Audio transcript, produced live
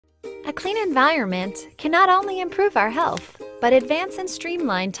A clean environment can not only improve our health, but advance and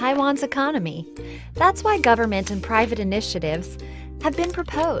streamline Taiwan's economy. That's why government and private initiatives have been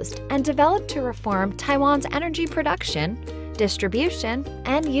proposed and developed to reform Taiwan's energy production, distribution,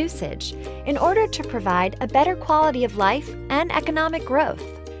 and usage in order to provide a better quality of life and economic growth.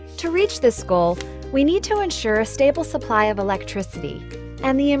 To reach this goal, we need to ensure a stable supply of electricity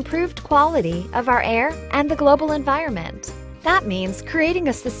and the improved quality of our air and the global environment. That means creating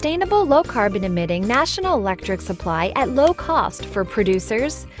a sustainable, low-carbon emitting national electric supply at low cost for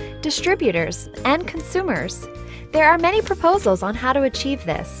producers, distributors, and consumers. There are many proposals on how to achieve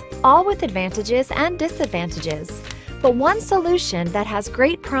this, all with advantages and disadvantages. But one solution that has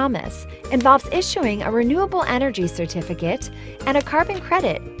great promise involves issuing a renewable energy certificate and a carbon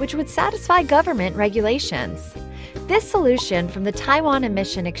credit which would satisfy government regulations. This solution from the Taiwan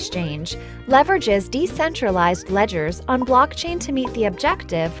Emission Exchange leverages decentralized ledgers on blockchain to meet the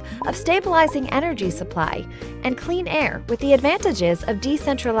objective of stabilizing energy supply and clean air with the advantages of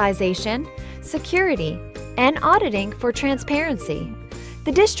decentralization, security, and auditing for transparency.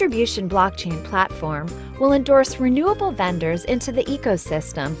 The distribution blockchain platform will endorse renewable vendors into the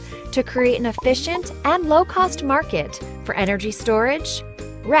ecosystem to create an efficient and low-cost market for energy storage,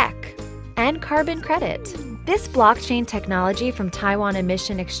 REC, and carbon credit. This blockchain technology from Taiwan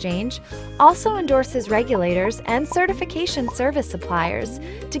Emission Exchange also endorses regulators and certification service suppliers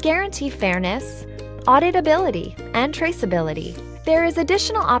to guarantee fairness, auditability, and traceability. There is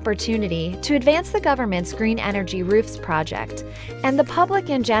additional opportunity to advance the government's Green Energy Roofs project, and the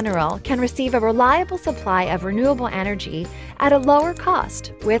public in general can receive a reliable supply of renewable energy at a lower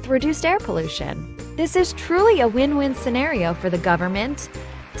cost with reduced air pollution. This is truly a win-win scenario for the government,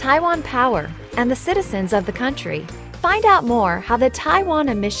 Taiwan Power, and the citizens of the country. Find out more how the Taiwan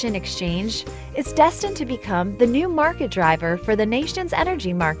Emission Exchange is destined to become the new market driver for the nation's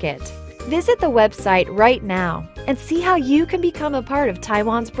energy market. Visit the website right now and see how you can become a part of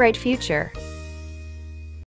Taiwan's bright future.